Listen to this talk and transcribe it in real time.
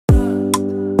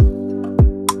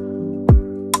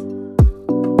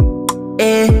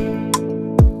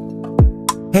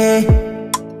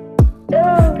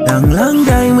long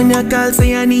time when you call say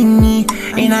you need me,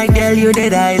 and I tell you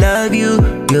that I love you.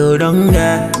 You don't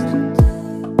got.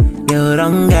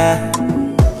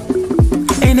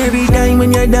 And every time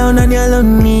when you're down and you're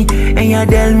lonely, and you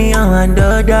tell me I want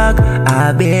the dog,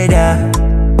 I better.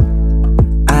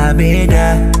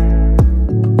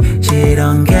 She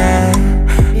don't care.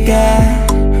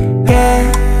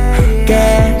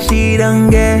 She don't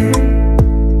get.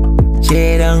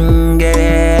 She don't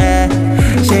get.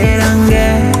 She don't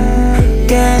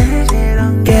get.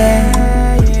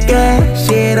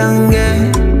 She don't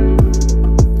get.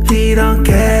 She don't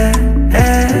care.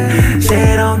 She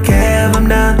don't care if I'm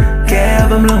down, care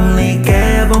if I'm lonely,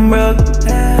 care if I'm broke.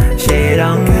 She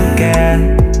don't care.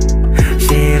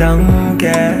 She don't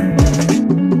care.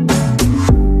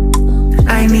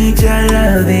 I need your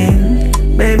loving,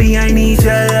 baby, I need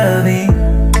your loving.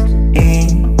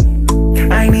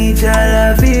 I need your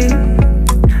loving.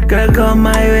 Girl, come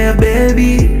my way,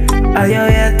 baby. Are you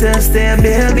here to stay,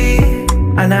 baby?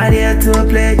 I'm not here to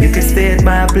play, you can stay at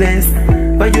my place.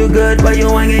 But you good, but you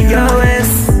hanging your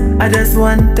waist. I just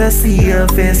want to see your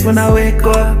face when I wake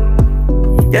up.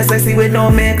 You're sexy with no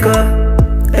makeup.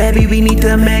 Baby, we need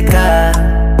to make up.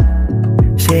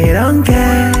 She don't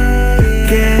care.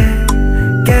 She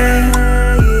don't care.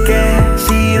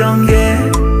 She don't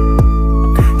care.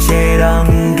 She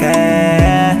don't care.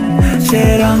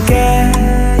 She don't care.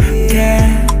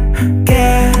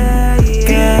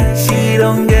 She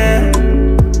don't care.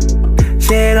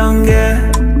 She don't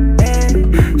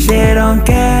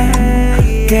care.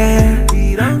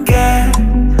 She don't care.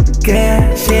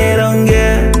 She don't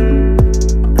care.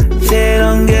 She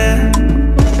don't care.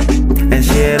 And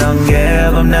she don't care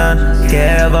if I'm down,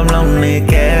 care if I'm lonely,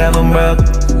 care if I'm broke.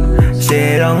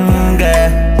 She don't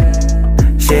care.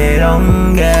 She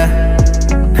don't care.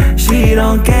 She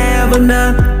don't care if I'm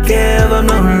down, care if I'm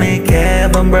lonely, care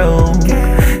if I'm broke.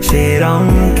 She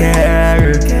don't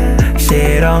care.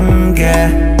 She don't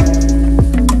care.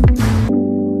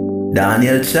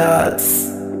 Daniel Charts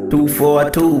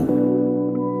 242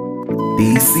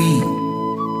 DC.